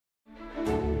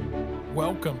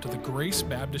Welcome to the Grace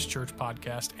Baptist Church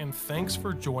podcast, and thanks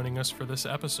for joining us for this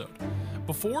episode.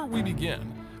 Before we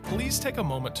begin, please take a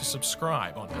moment to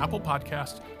subscribe on Apple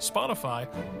Podcasts, Spotify,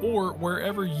 or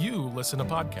wherever you listen to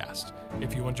podcasts.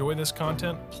 If you enjoy this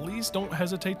content, please don't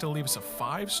hesitate to leave us a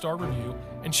 5-star review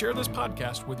and share this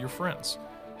podcast with your friends.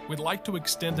 We'd like to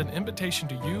extend an invitation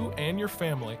to you and your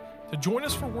family to join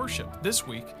us for worship this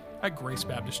week at Grace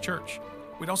Baptist Church.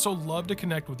 We'd also love to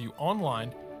connect with you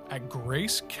online at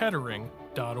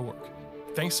gracekettering.org.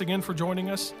 Thanks again for joining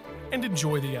us, and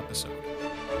enjoy the episode.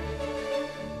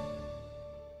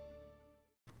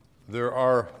 There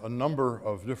are a number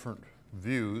of different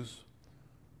views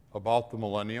about the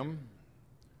millennium.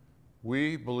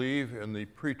 We believe in the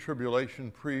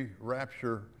pre-tribulation,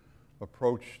 pre-rapture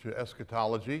approach to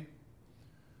eschatology.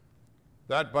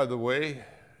 That, by the way,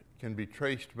 can be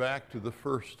traced back to the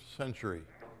 1st century.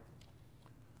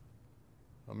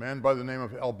 A man by the name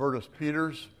of Albertus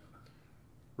Peters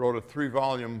wrote a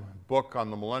 3-volume book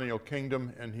on the millennial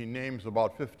kingdom, and he names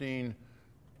about 15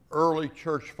 early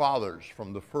church fathers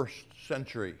from the 1st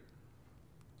century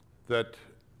that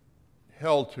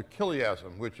held to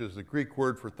chiliasm, which is the Greek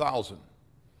word for thousand.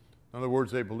 In other words,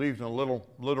 they believed in a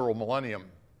literal millennium.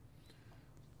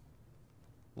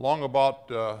 Long about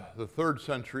the 3rd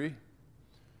century,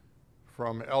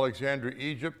 from Alexandria,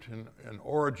 Egypt, and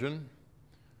Origen,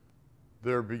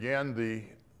 there began the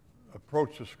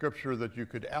approach to Scripture that you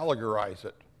could allegorize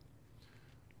it.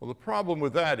 Well, the problem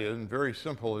with that is, and very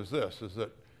simple, is this, is that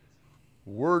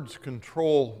words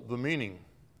control the meaning.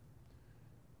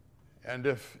 And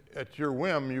if at your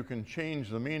whim you can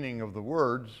change the meaning of the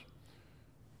words,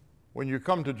 when you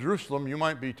come to Jerusalem, you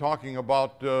might be talking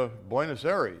about Buenos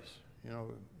Aires. You know,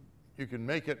 you can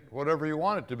make it whatever you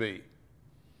want it to be.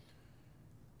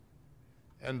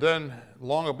 And then,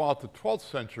 long about the 12th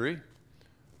century,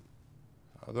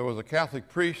 there was a Catholic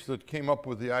priest that came up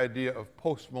with the idea of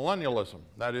postmillennialism.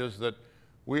 That is, that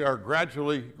we are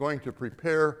gradually going to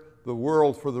prepare the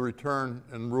world for the return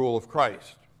and rule of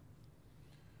Christ.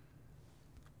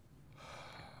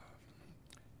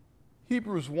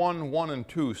 Hebrews 1:1 and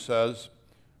 2 says,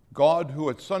 God, who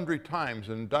at sundry times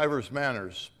and divers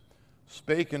manners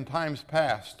spake in times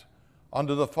past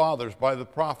unto the fathers by the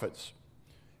prophets,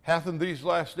 hath in these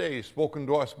last days spoken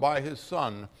to us by his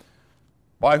Son,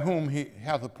 by whom he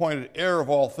hath appointed heir of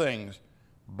all things,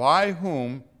 by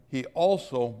whom he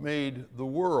also made the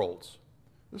worlds.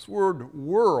 This word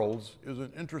worlds is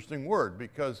an interesting word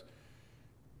because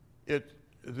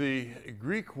the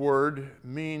Greek word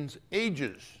means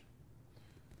ages.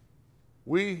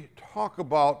 We talk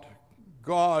about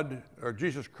God or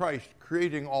Jesus Christ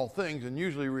creating all things, and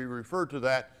usually we refer to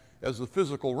that as the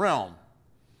physical realm.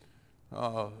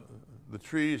 The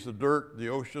trees, the dirt, the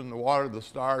ocean, the water, the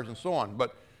stars, and so on.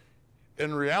 But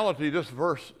in reality, this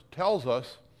verse tells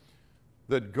us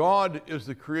that God is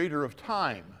the creator of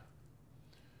time.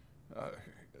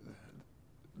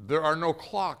 There are no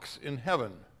clocks in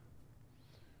heaven.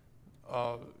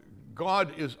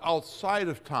 God is outside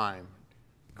of time.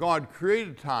 God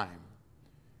created time,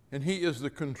 and he is the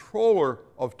controller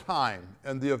of time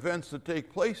and the events that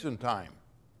take place in time.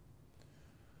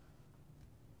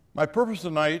 My purpose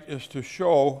tonight is to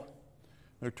show,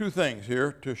 there are 2 things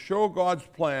here, to show God's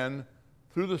plan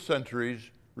through the centuries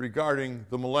regarding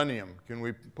the millennium. Can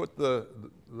we put the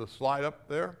slide up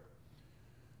there?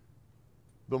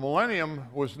 The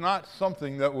millennium was not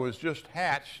something that was just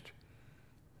hatched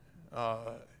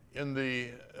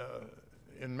in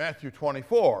Matthew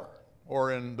 24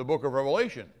 or in the book of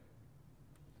Revelation.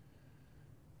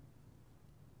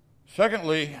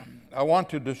 Secondly, I want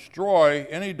to destroy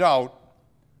any doubt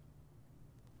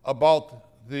about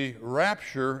the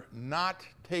rapture not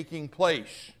taking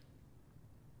place.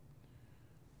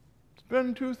 It's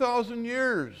been 2,000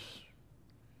 years.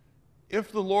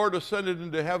 If the Lord ascended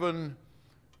into heaven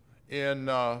in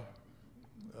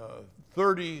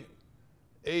 30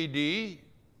 AD,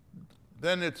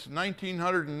 then it's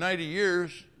 1,990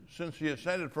 years since he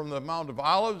ascended from the Mount of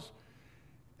Olives.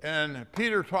 And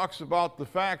Peter talks about the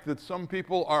fact that some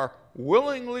people are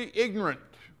willingly ignorant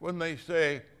when they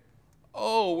say,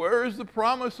 oh, where is the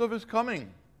promise of his coming?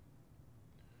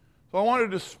 So I want to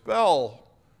dispel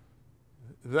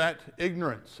that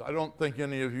ignorance. I don't think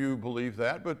any of you believe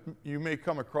that, but you may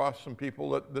come across some people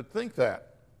that think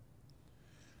that.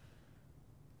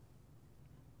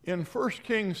 In 1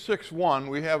 Kings 6:1,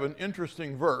 we have an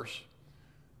interesting verse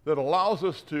that allows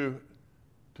us to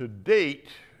date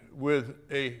with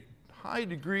a high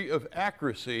degree of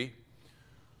accuracy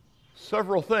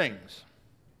several things.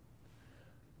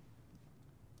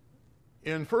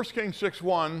 In 1 Kings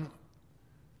 6:1,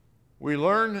 we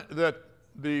learn that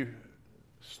the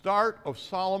start of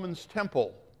Solomon's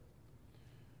temple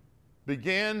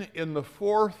began in the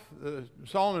fourth,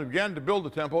 Solomon began to build the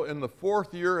temple in the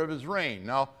 4th year of his reign.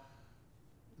 Now,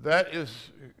 that is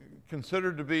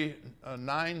considered to be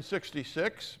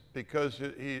 966 because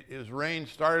his reign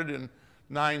started in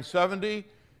 970.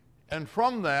 And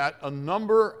from that, a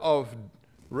number of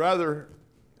rather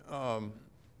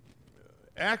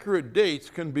accurate dates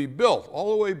can be built,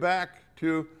 all the way back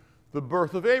to the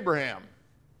birth of Abraham.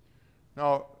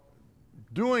 Now,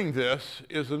 doing this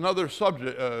is another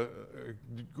subject,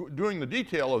 doing the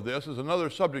detail of this is another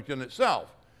subject in itself,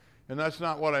 and that's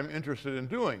not what I'm interested in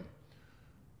doing.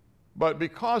 But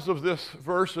because of this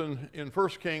verse in 1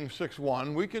 Kings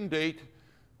 6:1, we can date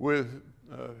with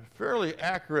fairly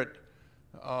accurate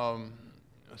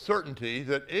certainty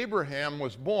that Abraham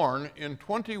was born in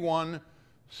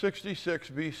 2166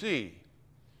 BC.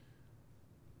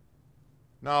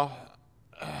 Now,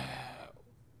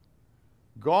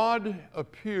 God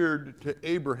appeared to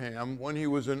Abraham when he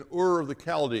was in Ur of the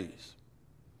Chaldees.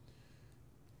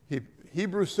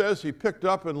 Hebrews says he picked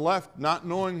up and left not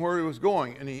knowing where he was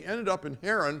going, and he ended up in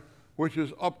Haran, which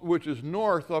is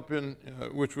north up in,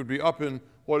 which would be up in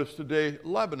what is today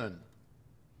Lebanon.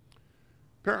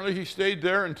 Apparently he stayed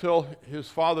there until his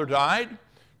father died.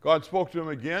 God spoke to him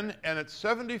again, and at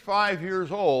 75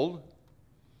 years old,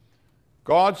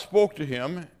 God spoke to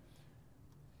him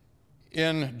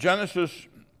in Genesis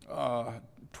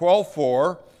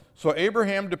 12:4. So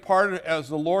Abraham departed as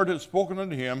the Lord had spoken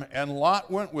unto him, and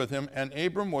Lot went with him, and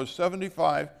Abram was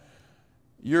 75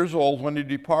 years old when he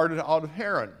departed out of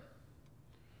Haran.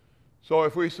 So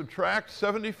if we subtract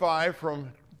 75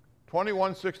 from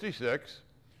 2166,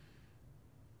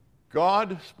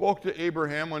 God spoke to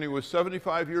Abraham when he was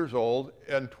 75 years old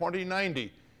and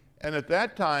 2090. And at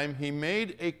that time, he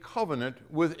made a covenant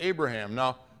with Abraham.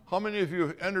 Now, how many of you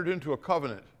have entered into a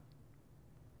covenant?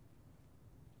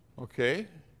 Okay.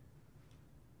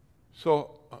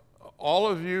 So, all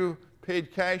of you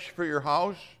paid cash for your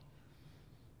house?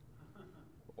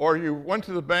 Or you went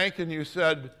to the bank and you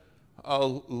said,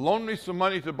 loan me some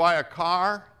money to buy a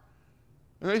car?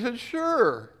 And they said,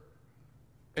 sure.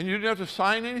 And you didn't have to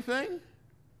sign anything?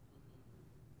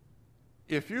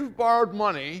 If you've borrowed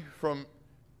money from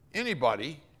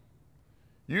anybody,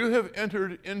 you have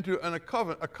entered into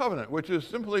a covenant, which is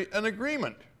simply an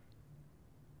agreement.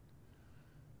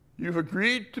 You've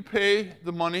agreed to pay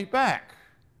the money back.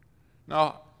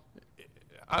 Now,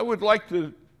 I would like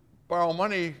to borrow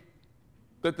money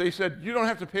that they said, you don't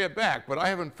have to pay it back, but I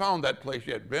haven't found that place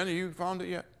yet. Ben, have you found it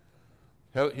yet?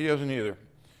 He hasn't either.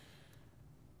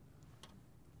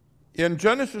 In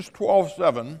Genesis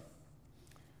 12:7,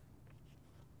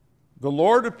 the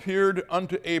Lord appeared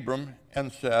unto Abram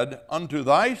and said, unto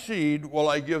thy seed will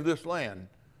I give this land.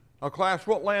 Now, class,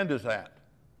 what land is that?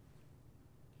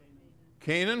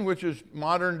 Canaan, which is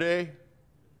modern day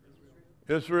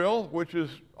Israel, which is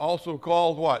also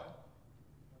called what?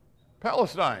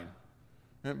 Palestine.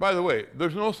 And by the way,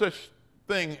 there's no such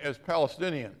thing as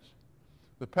Palestinians.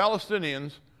 The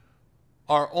Palestinians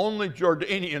are only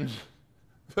Jordanians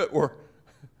that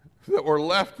were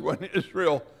left when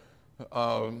Israel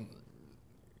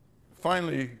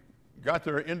finally got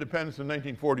their independence in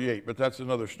 1948, but that's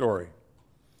another story.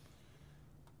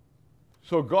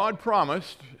 So God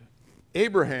promised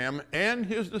Abraham and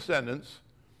his descendants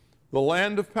the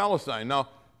land of Palestine. Now,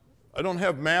 I don't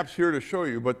have maps here to show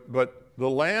you, but the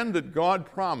land that God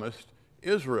promised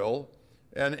Israel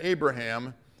and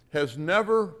Abraham has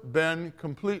never been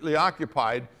completely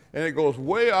occupied, and it goes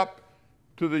way up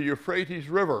to the Euphrates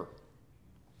River.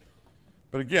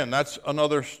 But again, that's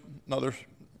another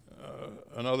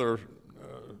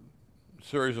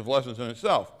series of lessons in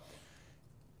itself.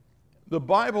 The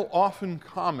Bible often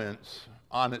comments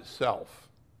on itself.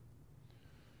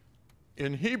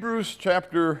 In Hebrews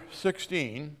chapter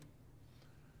 16,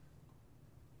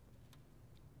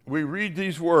 we read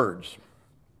these words,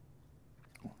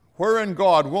 wherein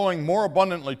God, willing more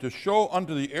abundantly to show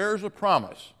unto the heirs of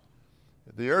promise,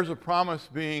 the heirs of promise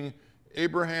being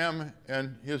Abraham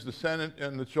and his descendant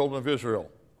and the children of Israel,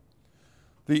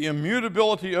 the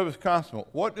immutability of his consummate.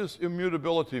 What does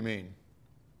immutability mean?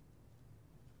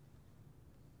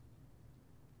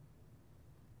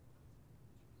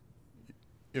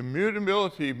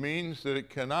 Immutability means that it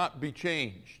cannot be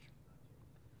changed.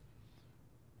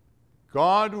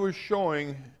 God was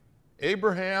showing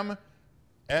Abraham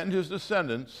and his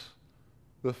descendants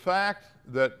the fact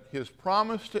that his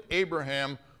promise to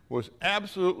Abraham was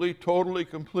absolutely, totally,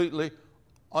 completely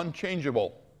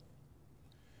unchangeable.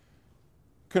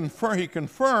 He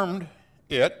confirmed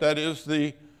it, that is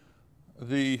the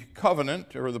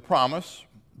covenant or the promise,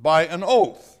 by an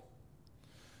oath.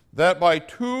 that by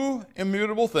two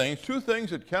immutable things, two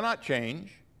things that cannot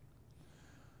change,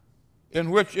 in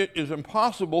which it is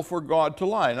impossible for God to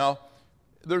lie. Now,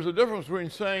 there's a difference between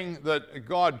saying that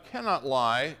God cannot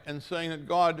lie and saying that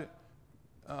God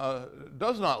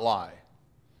does not lie.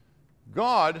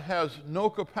 God has no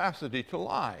capacity to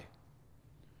lie.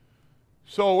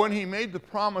 So when he made the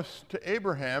promise to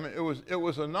Abraham, it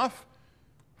was enough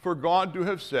for God to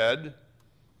have said,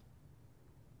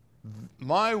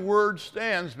 my word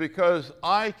stands because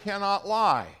I cannot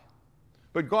lie.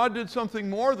 But God did something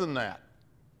more than that.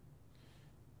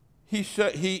 He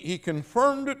said he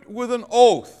confirmed it with an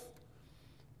oath.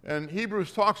 And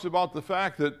Hebrews talks about the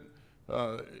fact that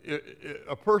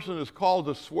a person is called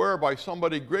to swear by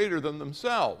somebody greater than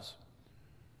themselves.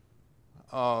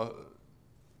 Going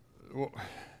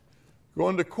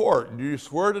to court, do you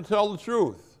swear to tell the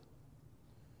truth?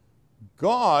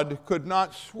 God could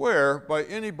not swear by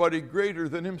anybody greater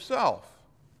than himself.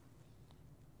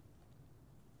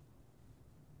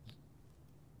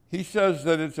 He says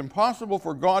that it's impossible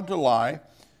for God to lie,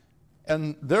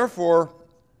 and therefore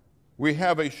we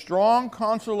have a strong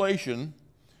consolation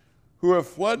who have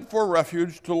fled for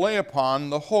refuge to lay upon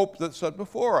the hope that's set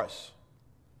before us.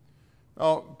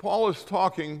 Now, Paul is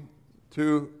talking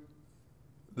to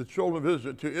the children of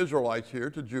Israel, to Israelites here,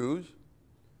 to Jews,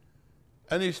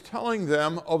 and he's telling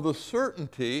them of the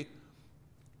certainty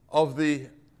of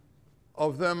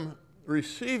them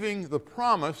receiving the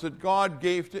promise that God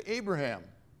gave to Abraham.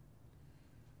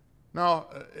 Now,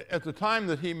 at the time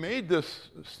that he made this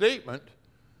statement,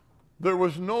 there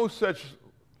was no such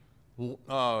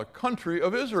country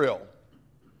of Israel.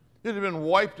 It had been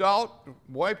wiped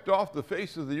off the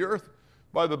face of the earth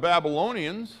by the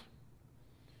Babylonians.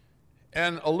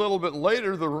 And a little bit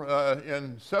later,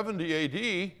 in 70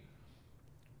 A.D.,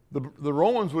 the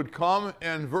Romans would come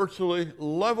and virtually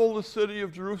level the city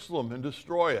of Jerusalem and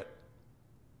destroy it.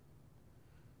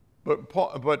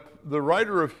 But the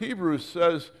writer of Hebrews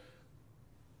says,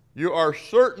 you are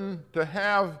certain to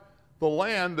have the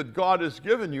land that God has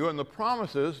given you and the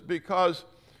promises because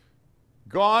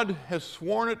God has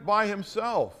sworn it by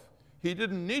himself. He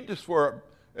didn't need to swear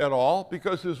it at all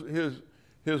because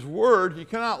his word, he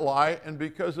cannot lie, and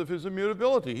because of his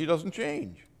immutability, he doesn't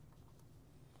change.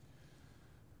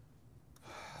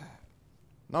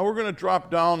 Now we're going to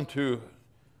drop down to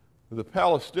the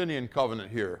Palestinian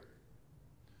covenant here.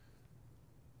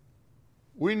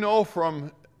 We know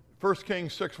from 1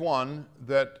 Kings 6:1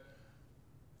 that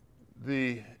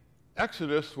the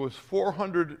Exodus was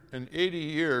 480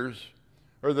 years,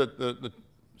 or that the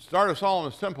start of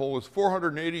Solomon's temple was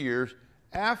 480 years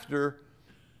after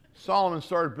Solomon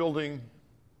started building,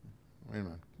 wait a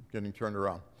minute, getting turned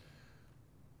around.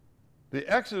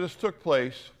 The Exodus took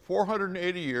place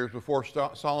 480 years before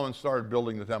Solomon started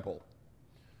building the temple.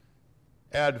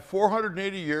 Add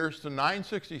 480 years to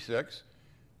 966,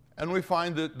 and we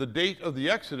find that the date of the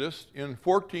Exodus in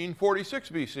 1446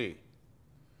 BC.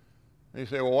 And you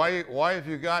say, well, why have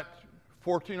you got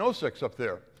 1406 up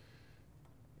there?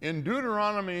 In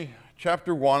Deuteronomy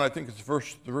chapter 1, I think it's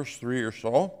verse 3 or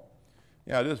so.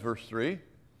 Yeah, it is verse 3.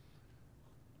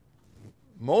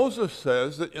 Moses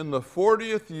says that in the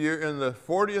 40th year, the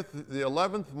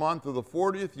 11th month of the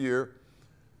 40th year,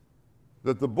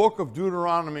 that the book of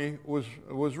Deuteronomy was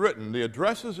written. The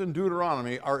addresses in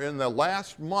Deuteronomy are in the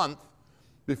last month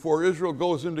before Israel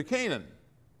goes into Canaan.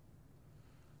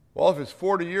 Well, if it's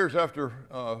 40 years after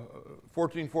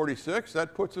 1446,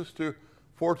 that puts us to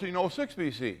 1406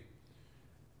 BC.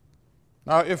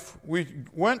 Now, if we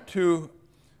went to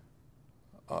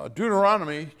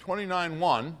Deuteronomy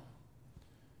 29:1,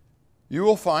 you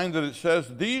will find that it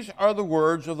says, these are the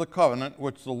words of the covenant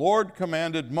which the Lord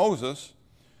commanded Moses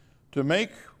to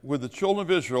make with the children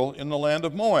of Israel in the land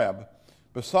of Moab,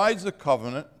 besides the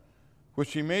covenant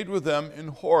which he made with them in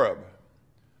Horeb.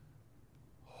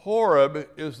 Horeb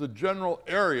is the general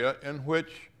area in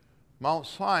which Mount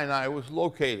Sinai was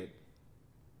located.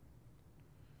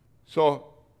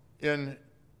 So in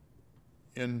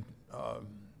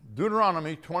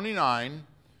Deuteronomy 29,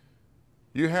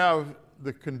 you have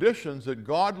the conditions that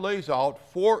God lays out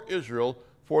for Israel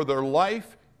for their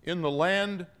life in the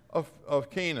land of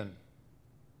Canaan.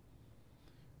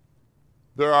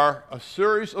 There are a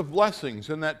series of blessings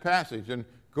in that passage, and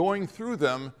going through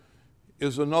them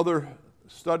is another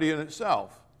study in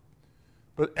itself.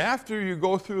 But after you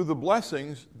go through the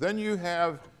blessings, then you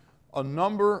have a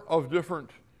number of different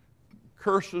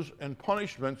curses and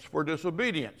punishments for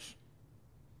disobedience.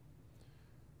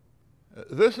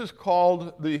 This is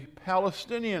called the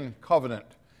Palestinian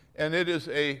covenant, and it is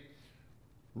a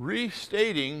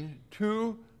restating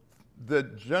to the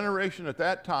generation at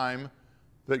that time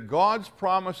that God's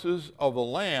promises of the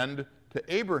land to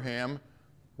Abraham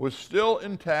was still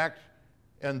intact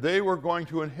and they were going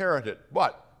to inherit it.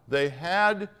 But they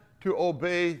had to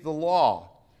obey the law.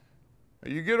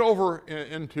 You get over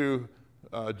into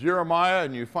Jeremiah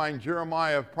and you find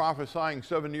Jeremiah prophesying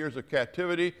 7 years of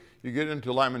captivity. You get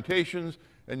into Lamentations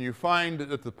and you find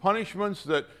that the punishments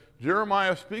that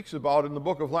Jeremiah speaks about in the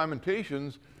book of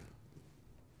Lamentations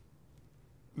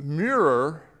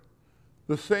mirror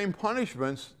the same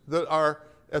punishments that are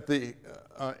at the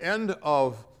end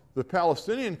of the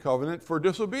Palestinian covenant for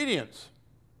disobedience.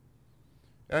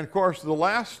 And of course, the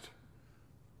last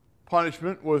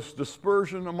punishment was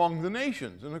dispersion among the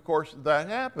nations. And of course, that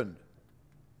happened.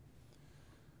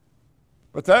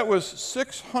 But that was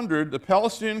 600, the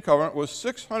Palestinian covenant was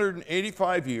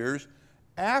 685 years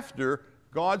after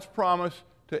God's promise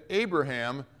to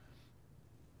Abraham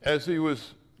as he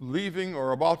was leaving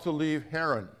or about to leave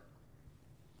Haran.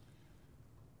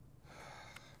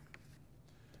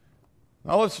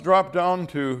 Now let's drop down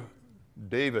to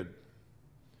David.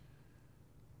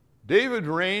 David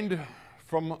reigned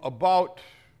from about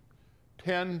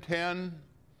 1010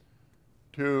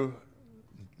 to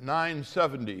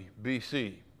 970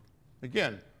 BC.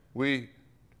 Again, we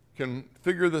can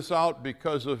figure this out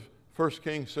because of 1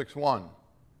 Kings 6:1.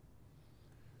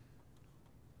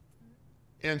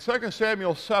 In 2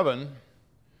 Samuel 7,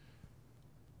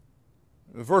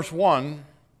 verse 1,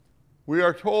 we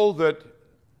are told that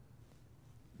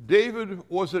David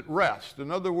was at rest.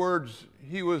 In other words,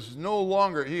 he was no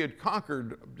longer, he had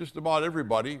conquered just about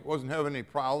everybody, wasn't having any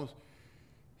problems.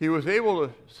 He was able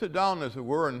to sit down, as it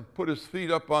were, and put his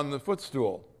feet up on the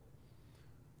footstool.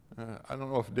 I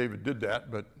don't know if David did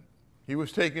that, but he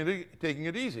was taking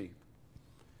it easy.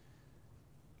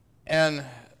 And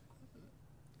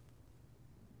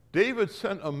David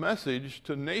sent a message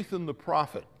to Nathan the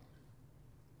prophet.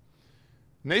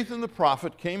 Nathan the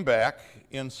prophet came back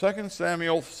in 2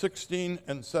 Samuel 16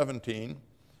 and 17.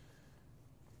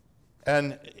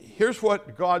 And here's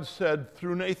what God said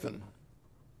through Nathan.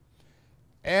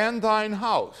 And thine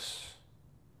house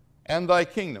and thy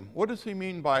kingdom. What does he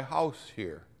mean by house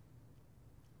here?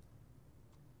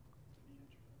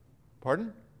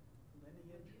 Pardon?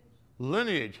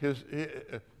 Lineage.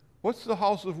 What's the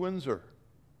House of Windsor?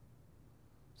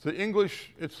 It's the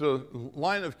English, it's a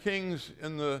line of kings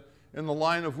in the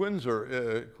line of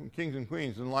Windsor, kings and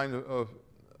queens in the line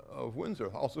of Windsor,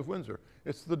 House of Windsor.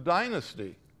 It's the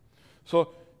dynasty. So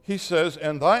he says,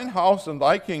 and thine house and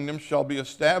thy kingdom shall be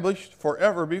established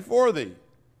forever before thee.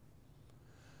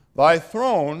 Thy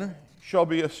throne shall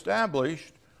be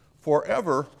established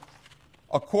forever.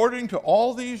 According to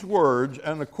all these words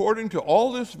and according to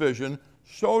all this vision,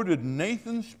 so did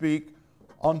Nathan speak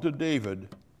unto David.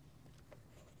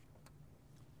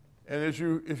 And if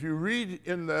you read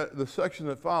in the section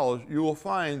that follows, you will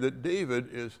find that David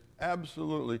is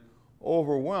absolutely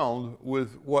overwhelmed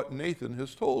with what Nathan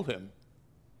has told him.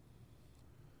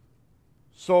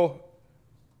 So,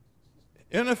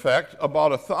 in effect,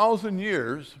 about 1,000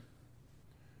 years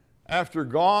after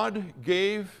God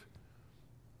gave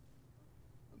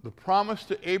the promise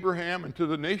to Abraham and to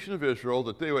the nation of Israel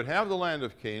that they would have the land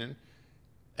of Canaan,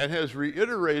 and has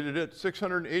reiterated it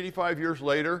 685 years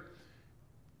later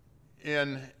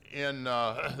in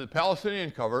the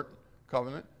Palestinian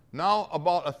covenant, now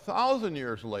about 1,000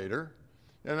 years later,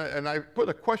 and I put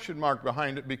a question mark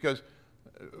behind it because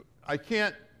I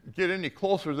can't get any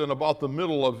closer than about the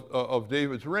middle of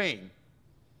David's reign.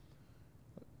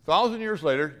 1,000 years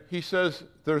later, he says,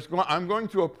 I'm going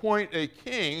to appoint a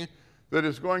king that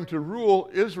is going to rule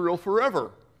Israel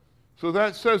forever. So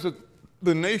that says that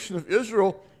the nation of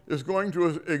Israel is going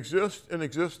to exist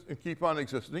and keep on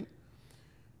existing.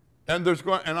 And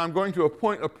I'm going to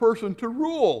appoint a person to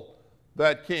rule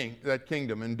that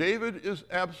kingdom. And David is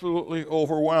absolutely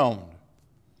overwhelmed.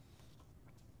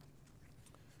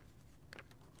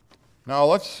 Now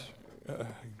let's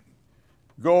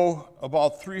go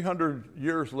about 300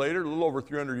 years later, a little over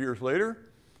 300 years later,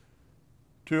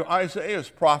 to Isaiah's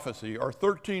prophecy, or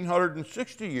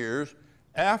 1,360 years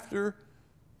after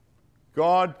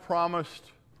God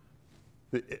promised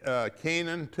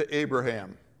Canaan to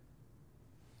Abraham.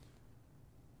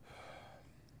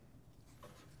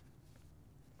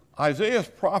 Isaiah's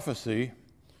prophecy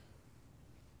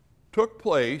took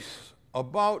place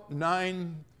about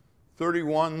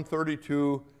 931,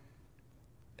 32,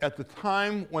 at the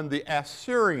time when the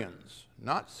Assyrians,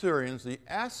 not Syrians, the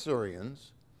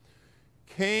Assyrians,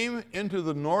 came into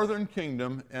the northern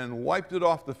kingdom and wiped it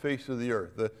off the face of the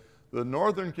earth. The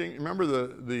northern kingdom, remember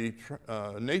the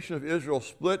nation of Israel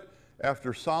split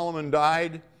after Solomon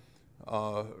died.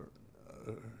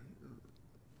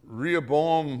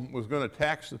 Rehoboam was going to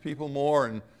tax the people more,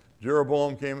 and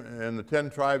Jeroboam came, and the 10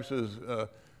 tribes says,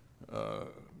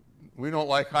 we don't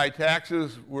like high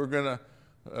taxes, we're going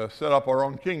to set up our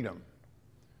own kingdom.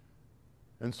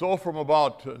 And so from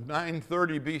about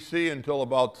 930 BC until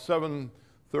about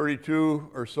 732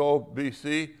 or so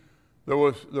BC, there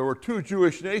were 2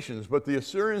 Jewish nations, but the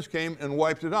Assyrians came and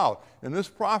wiped it out. And this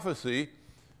prophecy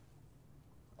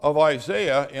of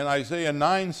Isaiah in Isaiah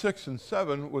 9, 6, and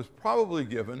 7 was probably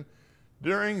given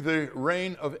during the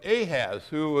reign of Ahaz,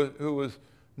 who was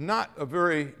not a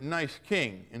very nice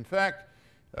king. In fact,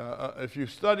 if you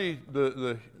study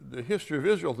the history of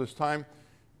Israel at this time,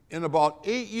 in about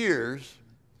 8 years,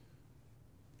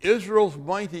 Israel's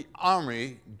mighty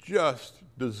army just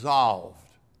dissolved.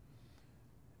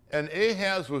 And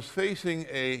Ahaz was facing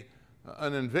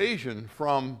an invasion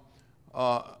from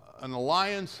an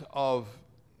alliance of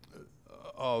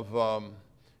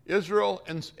Israel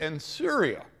and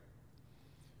Syria.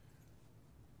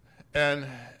 And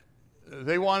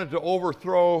they wanted to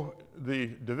overthrow the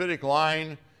Davidic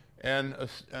line and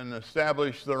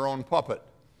establish their own puppet.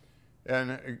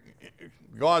 And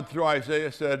God, through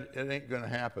Isaiah, said, it ain't going to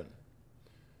happen.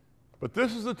 But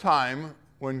this is the time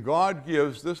when God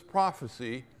gives this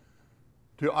prophecy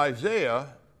to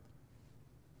Isaiah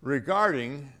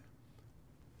regarding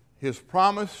his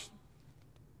promise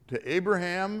to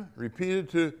Abraham, repeated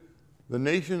to the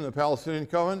nation, the Palestinian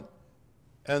covenant,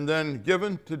 and then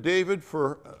given to David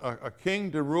for a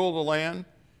king to rule the land.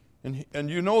 And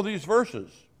you know these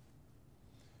verses.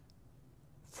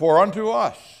 For unto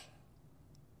us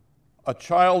a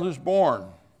child is born,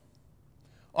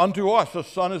 unto us a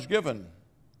son is given,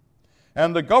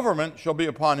 and the government shall be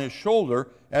upon his shoulder,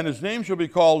 and his name shall be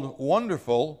called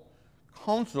Wonderful,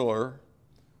 Counselor,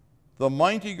 the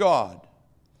Mighty God,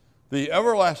 the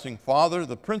Everlasting Father,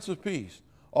 the Prince of Peace.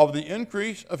 Of the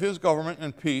increase of his government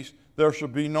and peace there shall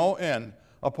be no end,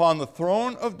 upon the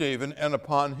throne of David and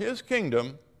upon his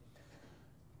kingdom,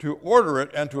 to order it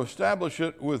and to establish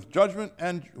it with judgment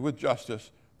and with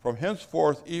justice, from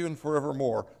henceforth even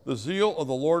forevermore. The zeal of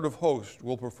the Lord of hosts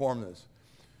will perform this.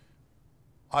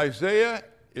 Isaiah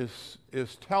is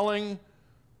telling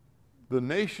the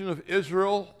nation of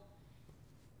Israel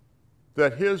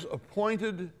that his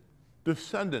appointed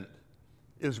descendant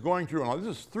is going through. Now,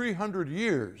 this is 300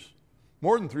 years,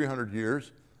 more than 300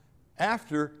 years,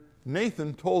 after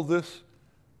Nathan told this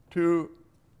to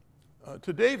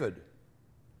David.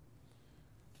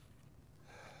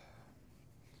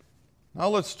 Now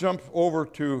let's jump over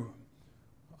to,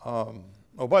 oh,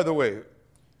 by the way,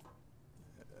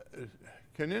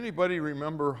 can anybody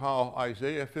remember how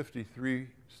Isaiah 53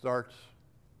 starts?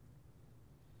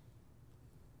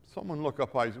 Someone look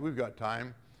up Isaiah, we've got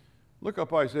time. Look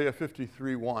up Isaiah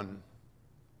 53:1.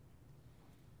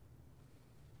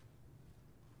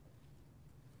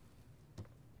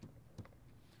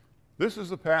 This is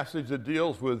the passage that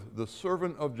deals with the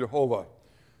servant of Jehovah,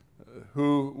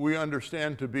 who we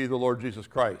understand to be the Lord Jesus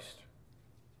Christ.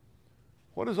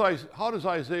 How does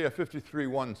Isaiah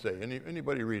 53:1 say?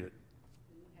 Anybody read it?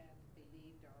 Who hath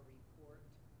believed our report,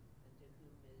 and to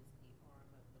whom is the arm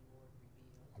of the Lord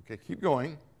revealed? Okay, keep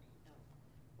going. No.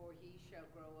 For he shall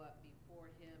grow up before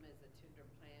him as a tender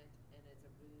plant, and as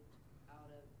a root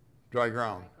out of Dry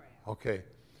ground. Okay.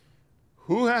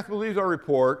 Who hath believed our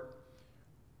report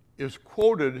is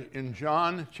quoted in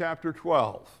John chapter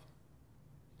 12.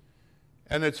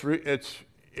 And it's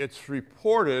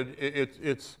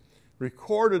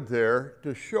recorded there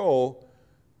to show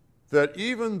that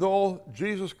even though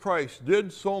Jesus Christ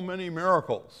did so many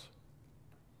miracles,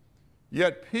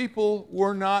 yet people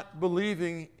were not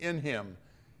believing in him.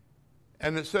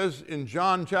 And it says in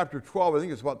John chapter 12, I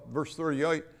think it's about verse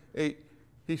 38,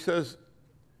 he says,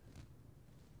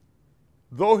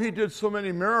 though he did so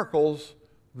many miracles,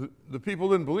 the people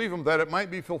didn't believe him, that it might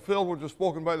be fulfilled which was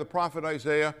spoken by the prophet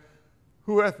Isaiah,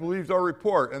 who hath believed our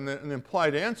report? And the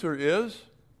implied answer is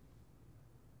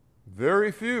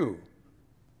very few.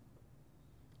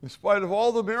 In spite of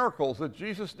all the miracles that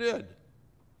Jesus did.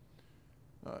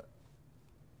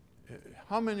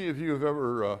 How many of you have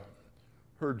ever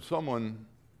heard someone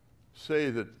say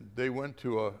that they went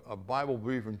to a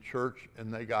Bible-believing church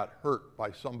and they got hurt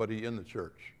by somebody in the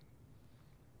church?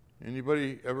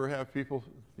 Anybody ever have people?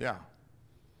 Yeah.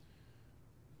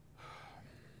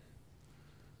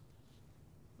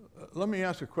 Let me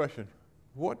ask a question.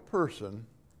 What person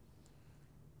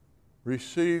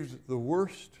received the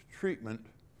worst treatment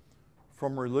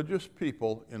from religious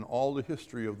people in all the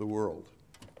history of the world?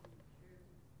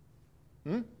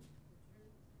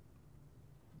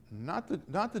 Not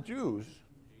the Jews.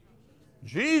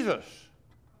 Jesus.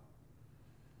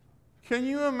 Can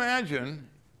you imagine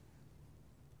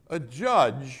a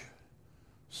judge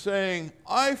saying,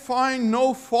 I find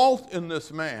no fault in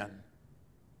this man.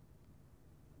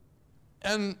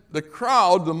 And the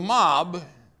crowd, the mob,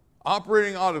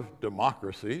 operating out of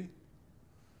democracy,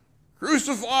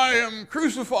 crucify him,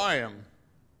 crucify him.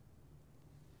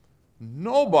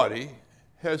 Nobody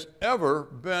has ever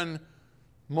been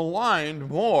maligned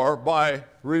more by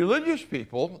religious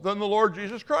people than the Lord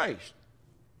Jesus Christ.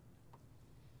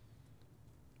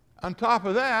 On top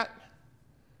of that,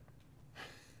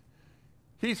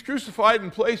 he's crucified in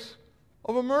place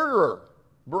of a murderer,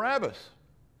 Barabbas.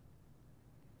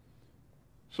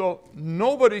 So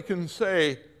nobody can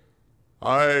say,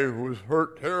 I was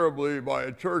hurt terribly by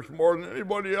a church more than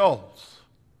anybody else.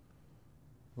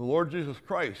 The Lord Jesus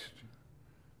Christ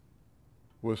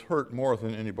was hurt more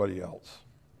than anybody else.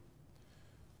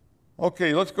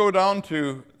 Okay, let's go down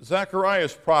to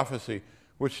Zechariah's prophecy,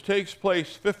 which takes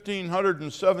place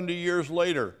 1,570 years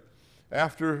later,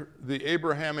 after the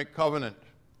Abrahamic covenant.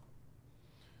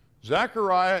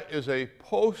 Zechariah is a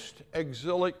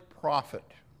post-exilic prophet,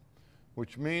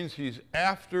 which means he's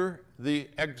after the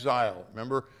exile.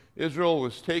 Remember, Israel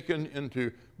was taken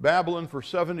into Babylon for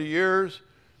 70 years.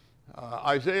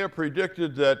 Isaiah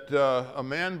predicted that a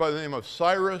man by the name of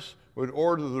Cyrus would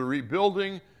order the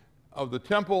rebuilding of the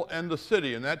temple and the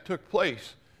city, and that took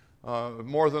place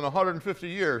more than 150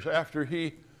 years after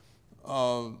he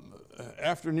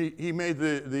made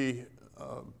the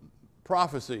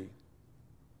prophecy.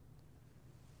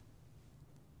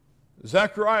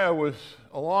 Zechariah was,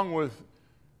 along with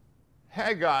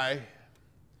Haggai,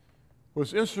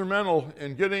 was instrumental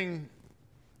in getting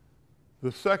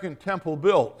the second temple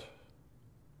built.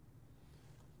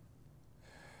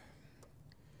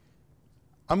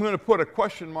 I'm going to put a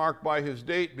question mark by his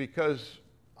date because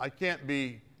I can't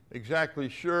be exactly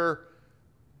sure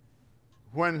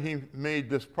when he made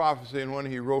this prophecy and when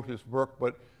he wrote his book,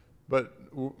 but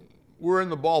we're in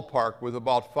the ballpark with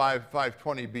about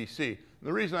 520 BC.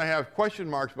 The reason I have question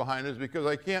marks behind it is because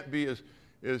I can't be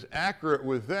as accurate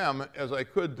with them as I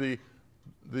could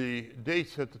the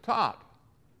dates at the top.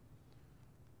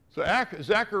 So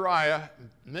Zechariah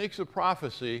makes a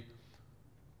prophecy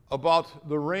about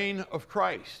the reign of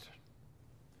Christ.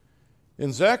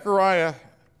 In Zechariah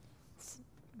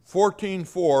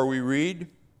 14:4 we read,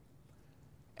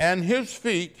 and his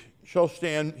feet shall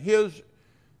stand. His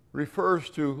refers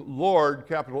to Lord,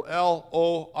 capital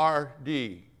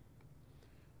L-O-R-D.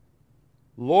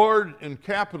 Lord in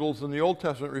capitals in the Old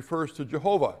Testament refers to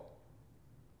Jehovah.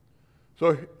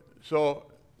 So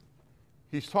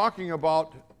he's talking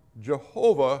about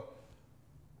Jehovah.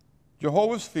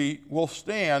 Jehovah's feet will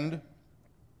stand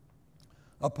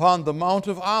upon the Mount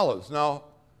of Olives. Now,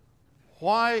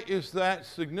 why is that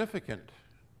significant?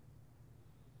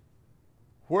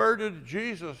 Where did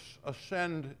Jesus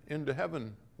ascend into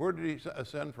heaven? Where did he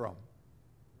ascend from?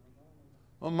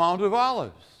 The Mount of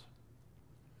Olives.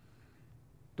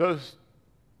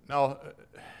 Now,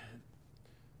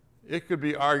 it could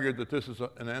be argued that this is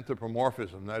an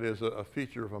anthropomorphism, that is a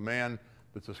feature of a man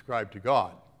that's ascribed to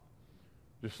God.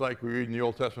 Just like we read in the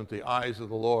Old Testament, the eyes of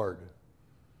the Lord,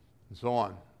 and so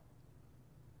on.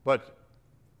 But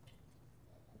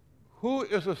who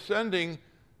is ascending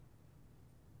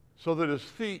so that his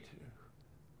feet,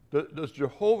 does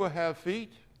Jehovah have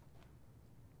feet?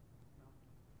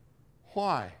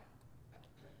 Why?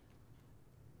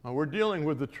 Now we're dealing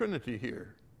with the Trinity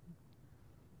here.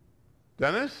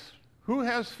 Dennis, who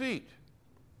has feet?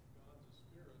 God's a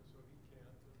spirit, so he can't,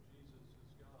 but Jesus is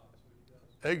God, so he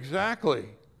does. Exactly.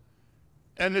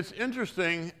 And it's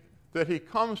interesting that he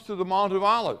comes to the Mount of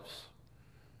Olives.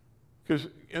 Because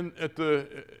at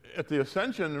the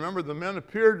ascension, remember, the men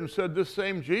appeared and said, this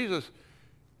same Jesus,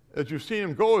 as you've seen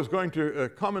him go, is going to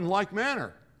come in like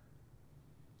manner.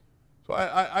 So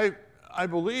I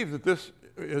believe that this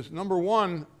is, number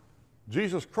one,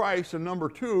 Jesus Christ, and number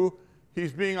two,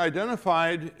 he's being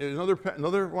identified,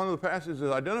 another one of the passages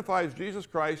identifies Jesus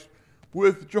Christ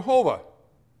with Jehovah.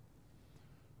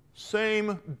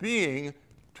 Same being,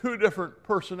 two different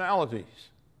personalities.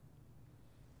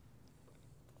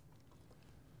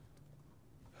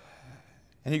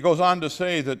 And he goes on to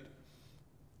say that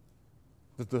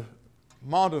the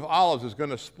Mount of Olives is going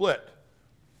to split,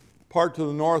 part to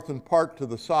the north and part to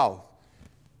the south.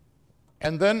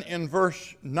 And then in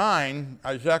verse 9,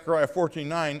 Zechariah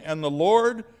 14:9, and the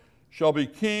Lord shall be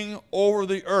king over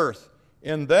the earth.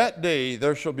 In that day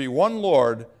there shall be one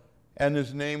Lord, and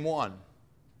his name one.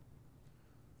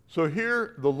 So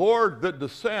here the Lord that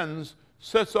descends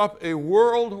sets up a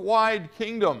worldwide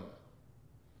kingdom.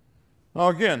 Now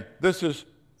again, this is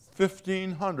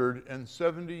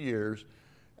 1,570 years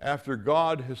after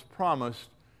God has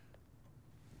promised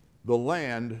the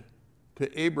land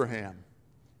to Abraham.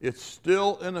 It's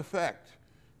still in effect.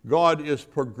 God is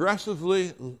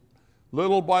progressively,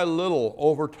 little by little,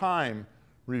 over time,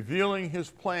 revealing his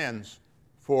plans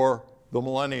for the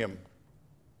millennium.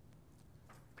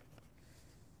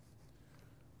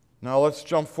 Now let's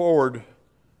jump forward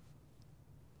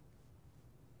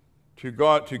to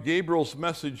Gabriel's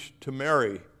message to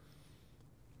Mary.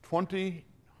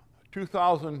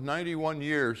 2,091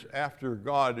 years after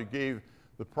God gave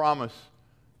the promise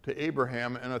to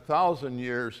Abraham, and 1,000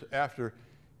 years after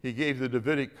he gave the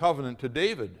Davidic covenant to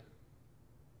David.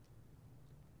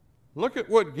 Look at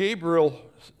what Gabriel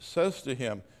says to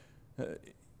him.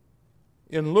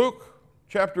 In Luke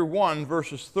chapter 1,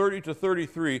 verses 30 to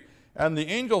 33, "And the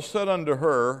angel said unto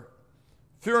her,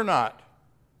 Fear not,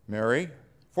 Mary,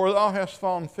 for thou hast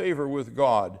found favor with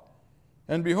God.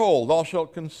 And behold, thou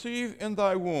shalt conceive in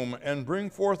thy womb, and bring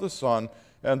forth a son,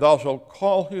 and thou shalt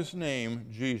call his name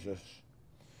Jesus.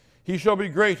 He shall be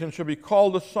great, and shall be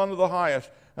called the Son of the Highest,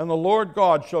 and the Lord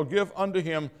God shall give unto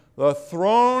him the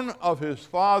throne of his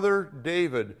father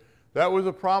David." That was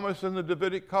a promise in the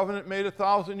Davidic covenant made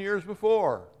 1,000 years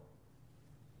before.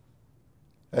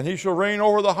 "And he shall reign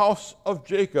over the house of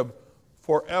Jacob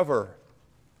forever,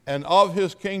 and of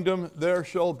his kingdom there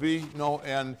shall be no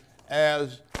end,"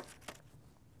 as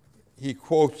he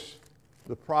quotes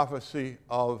the prophecy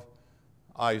of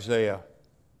Isaiah.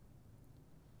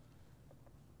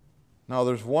 Now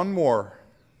there's one more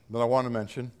that I want to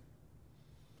mention.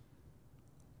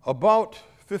 About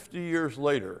 50 years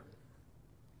later,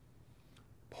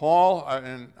 Paul,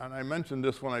 and I mentioned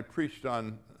this when I preached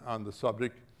on the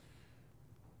subject,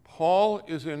 Paul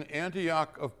is in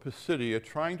Antioch of Pisidia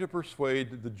trying to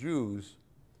persuade the Jews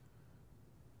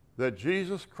that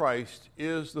Jesus Christ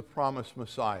is the promised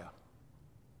Messiah.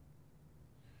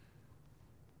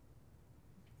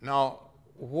 Now,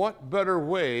 what better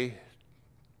way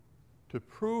to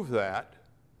prove that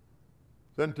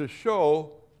than to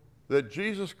show that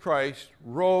Jesus Christ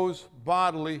rose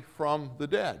bodily from the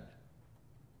dead?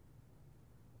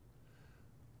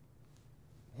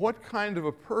 What kind of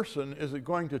a person is it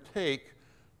going to take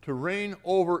to reign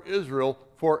over Israel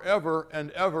forever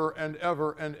and ever and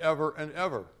ever and ever and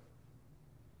ever?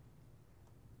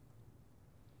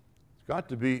 It's got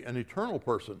to be an eternal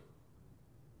person.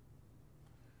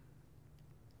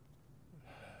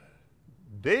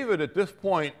 David at this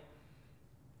point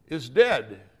is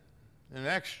dead. In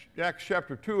Acts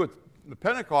chapter 2 at the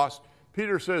Pentecost,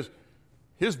 Peter says,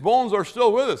 his bones are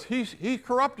still with us. He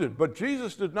corrupted, but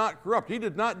Jesus did not corrupt. He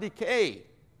did not decay.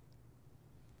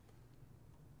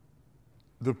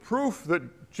 The proof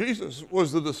that Jesus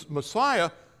was the Messiah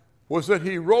was that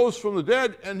he rose from the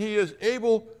dead, and he is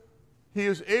able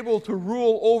to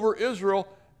rule over Israel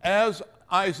as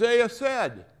Isaiah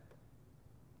said.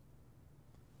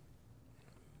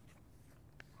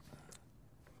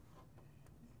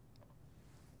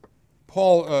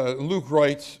 Luke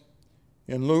writes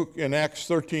in Acts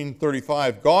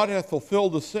 13:35, "God hath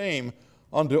fulfilled the same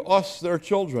unto us their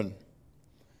children,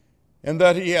 and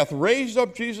that he hath raised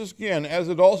up Jesus again, as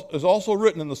it is also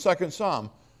written in the second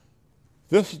Psalm,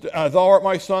 thou art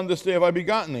my son, this day have I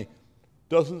begotten thee."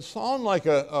 Doesn't sound like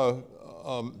a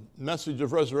message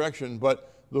of resurrection,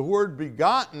 but the word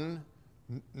begotten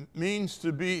means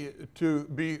it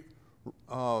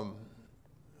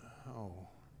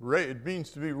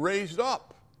means to be raised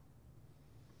up.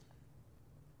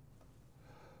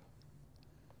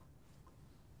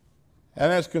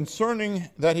 And as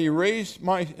concerning that he raised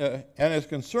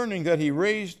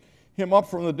him up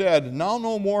from the dead, now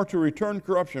no more to return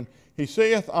corruption, he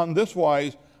saith on this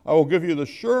wise, "I will give you the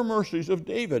sure mercies of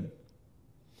David."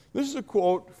 This is a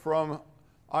quote from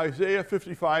Isaiah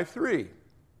 55:3.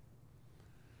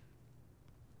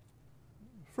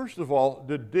 First of all,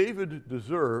 did David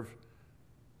deserve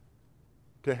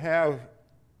to have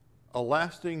a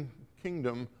lasting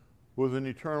kingdom with an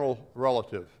eternal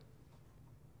relative?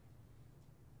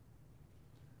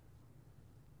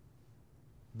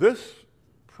 This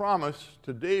promise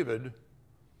to David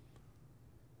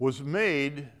was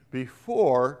made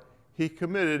before he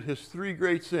committed his three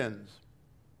great sins.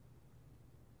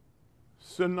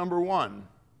 Sin number 1,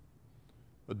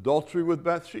 adultery with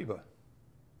Bathsheba.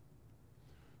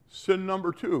 Sin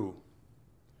number 2,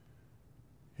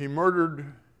 he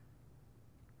murdered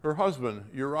her husband,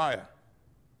 Uriah.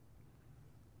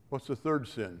 What's the third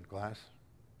sin, Glass?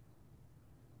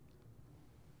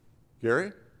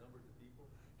 Gary?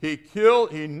 He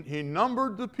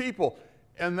numbered the people,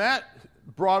 and that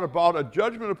brought about a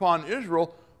judgment upon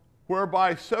Israel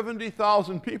whereby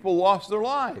 70,000 people lost their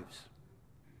lives.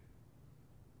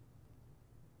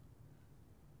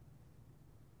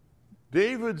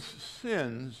 David's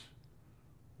sins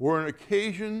were an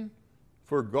occasion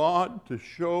for God to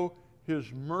show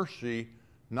his mercy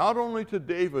not only to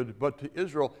David but to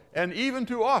Israel and even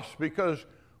to us, because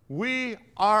we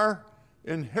are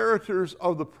inheritors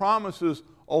of the promises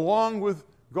along with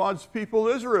God's people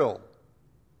Israel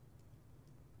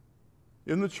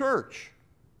in the church.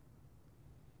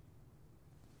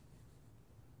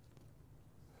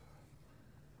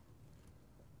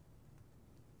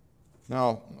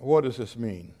 Now, what does this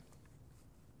mean?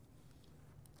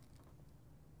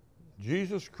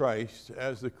 Jesus Christ,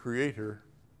 as the Creator,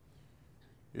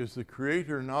 is the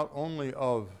Creator not only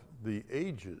of the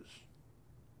ages,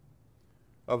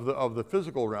 of the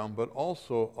physical realm, but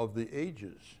also of the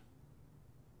ages.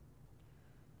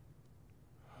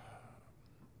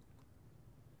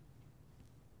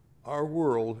 Our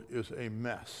world is a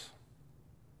mess.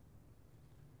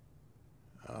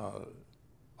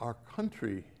 Our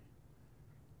country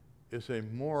is a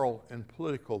moral and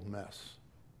political mess.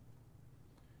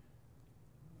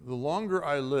 The longer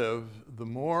I live, the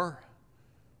more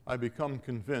I become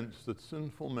convinced that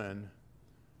sinful men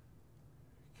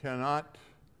cannot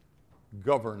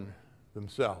govern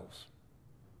themselves.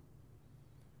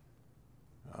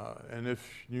 And if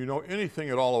you know anything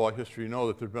at all about history, you know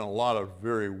that there have been a lot of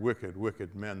very wicked,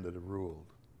 wicked men that have ruled.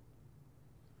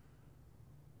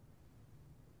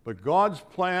 But God's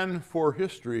plan for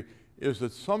history is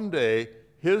that someday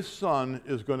his Son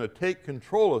is going to take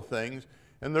control of things.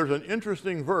 And there's an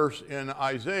interesting verse in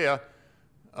Isaiah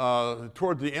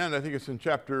toward the end, I think it's in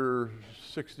chapter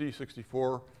 60,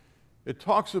 64. It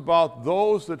talks about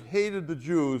those that hated the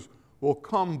Jews will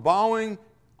come bowing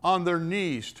on their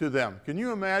knees to them. Can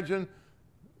you imagine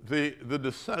the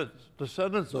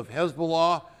descendants of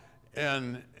Hezbollah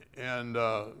and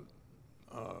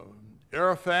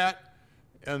Arafat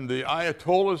and the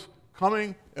Ayatollahs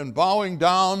coming and bowing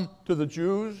down to the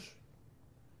Jews?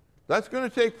 That's going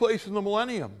to take place in the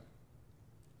millennium.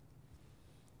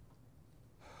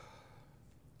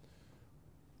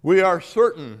 We are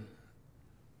certain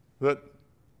that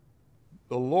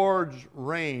the Lord's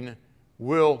reign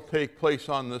will take place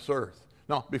on this earth.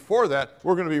 Now, before that,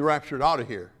 we're going to be raptured out of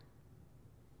here.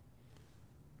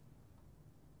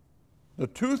 The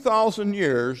 2,000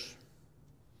 years,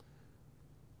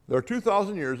 there are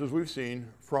 2,000 years, as we've seen,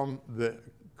 from the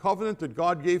covenant that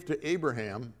God gave to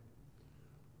Abraham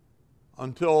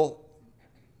until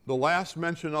the last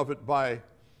mention of it by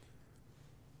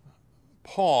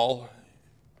Paul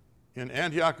in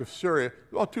Antioch of Syria,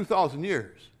 about 2,000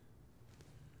 years.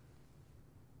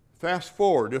 Fast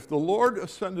forward, if the Lord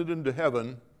ascended into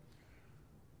heaven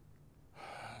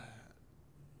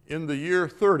in the year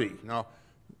 30, now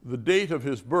the date of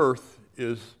his birth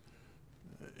is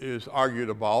argued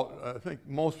about. I think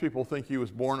most people think he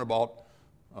was born about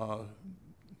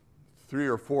 3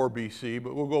 or 4 BC,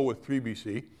 but we'll go with 3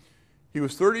 BC. He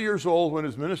was 30 years old when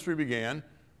his ministry began.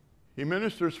 He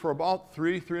ministers for about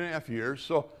 3.5 years.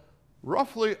 So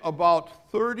roughly about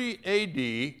 30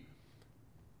 AD,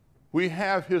 we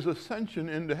have his ascension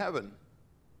into heaven.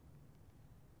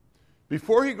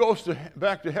 Before he goes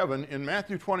back to heaven, in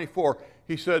Matthew 24,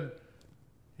 he says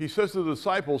to the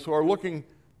disciples who are looking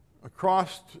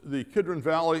across the Kidron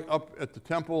Valley up at the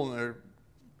temple, and they're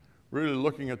really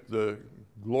looking at the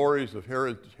glories of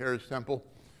Herod's temple.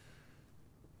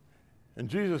 And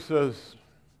Jesus says,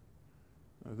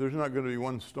 there's not going to be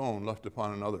one stone left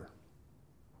upon another.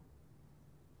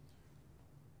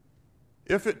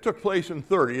 If it took place in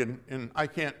 30, and I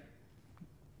can't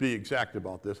be exact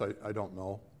about this, I don't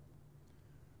know.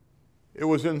 It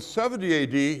was in 70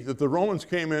 AD that the Romans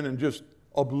came in and just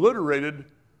obliterated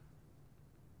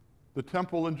the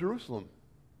temple in Jerusalem.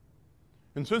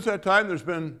 And since that time, there's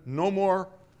been no more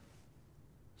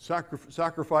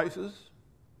sacrifices.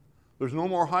 There's no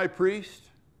more high priest.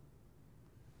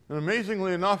 And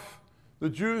amazingly enough, the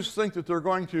Jews think that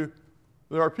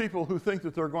there are people who think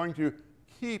that they're going to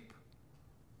keep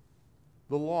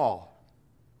the law.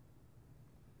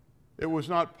 It was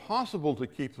not possible to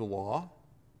keep the law.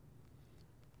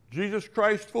 Jesus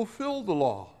Christ fulfilled the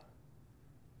law.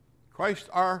 Christ,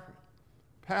 our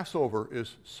Passover,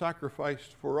 is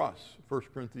sacrificed for us, 1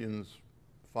 Corinthians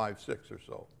 5:6 or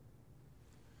so.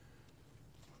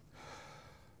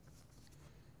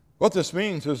 What this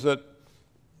means is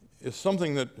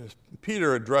something that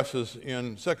Peter addresses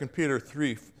in 2 Peter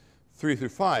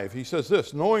 3:3-5. He says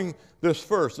this, knowing this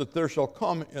first, that there shall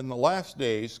come in the last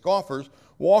days scoffers,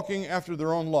 walking after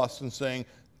their own lusts, and saying,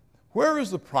 where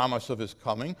is the promise of his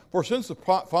coming? For since the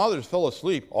fathers fell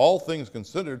asleep, all things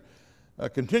considered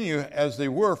continue as they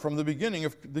were from the beginning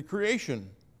of the creation.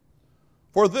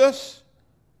 For this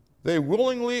They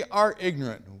willingly are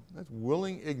ignorant. That's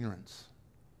willing ignorance.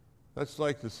 That's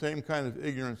like the same kind of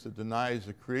ignorance that denies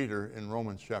the Creator in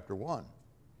Romans chapter 1,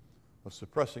 of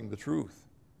suppressing the truth.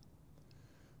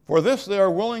 For this they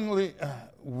are willingly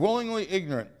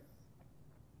ignorant,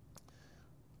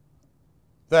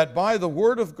 that by the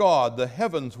word of God the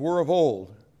heavens were of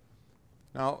old.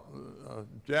 Now,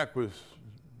 Jack, you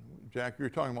were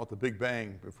talking about the Big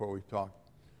Bang before we talked.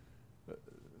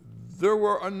 There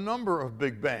were a number of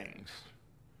Big Bangs,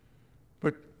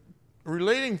 but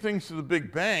relating things to the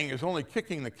Big Bang is only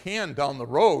kicking the can down the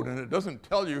road, and it doesn't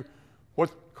tell you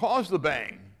what caused the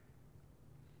bang.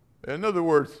 In other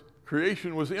words,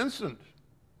 creation was instant.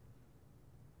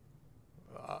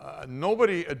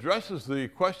 Nobody addresses the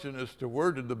question as to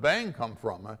where did the bang come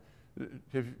from.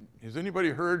 Has anybody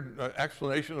heard an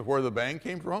explanation of where the bang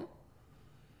came from?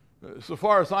 So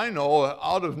far as I know,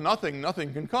 out of nothing,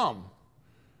 nothing can come.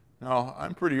 Now,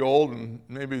 I'm pretty old, and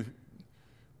maybe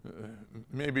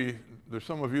there's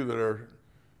some of you that are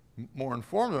more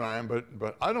informed than I am,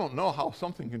 but I don't know how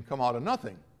something can come out of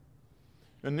nothing.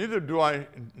 And neither do I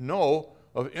know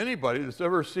of anybody that's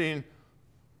ever seen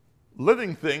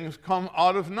living things come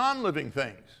out of non-living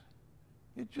things.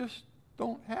 It just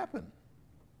don't happen.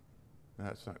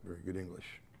 That's not very good English.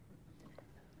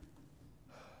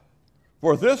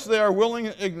 For this they are willing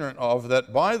and ignorant of,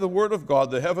 that by the word of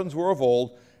God the heavens were of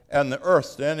old, and the earth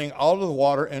standing out of the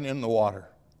water and in the water.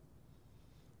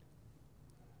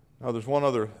 Now there's one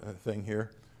other thing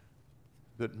here,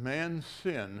 that man's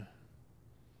sin,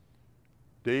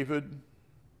 David,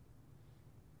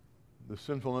 the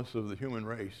sinfulness of the human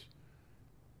race,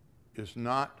 is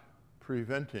not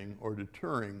preventing or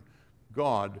deterring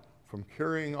God from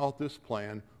carrying out this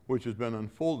plan, which has been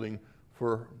unfolding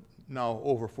for now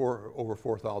over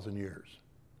 4,000 years.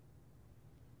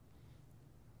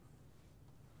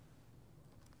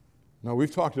 Now,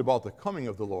 we've talked about the coming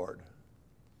of the Lord.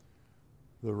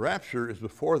 The rapture is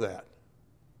before that.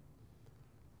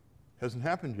 Hasn't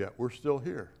happened yet. We're still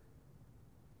here.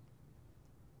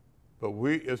 But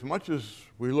as much as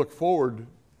we look forward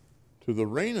to the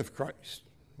reign of Christ,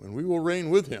 when we will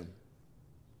reign with him,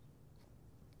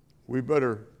 we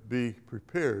better be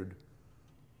prepared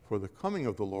for the coming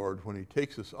of the Lord when he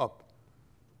takes us up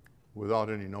without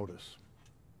any notice.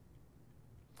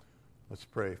 Let's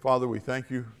pray. Father, we thank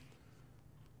you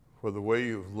for the way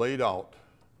you've laid out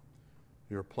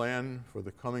your plan for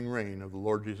the coming reign of the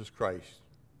Lord Jesus Christ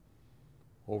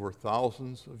over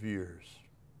thousands of years.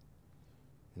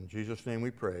 In Jesus' name we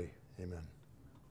pray, amen.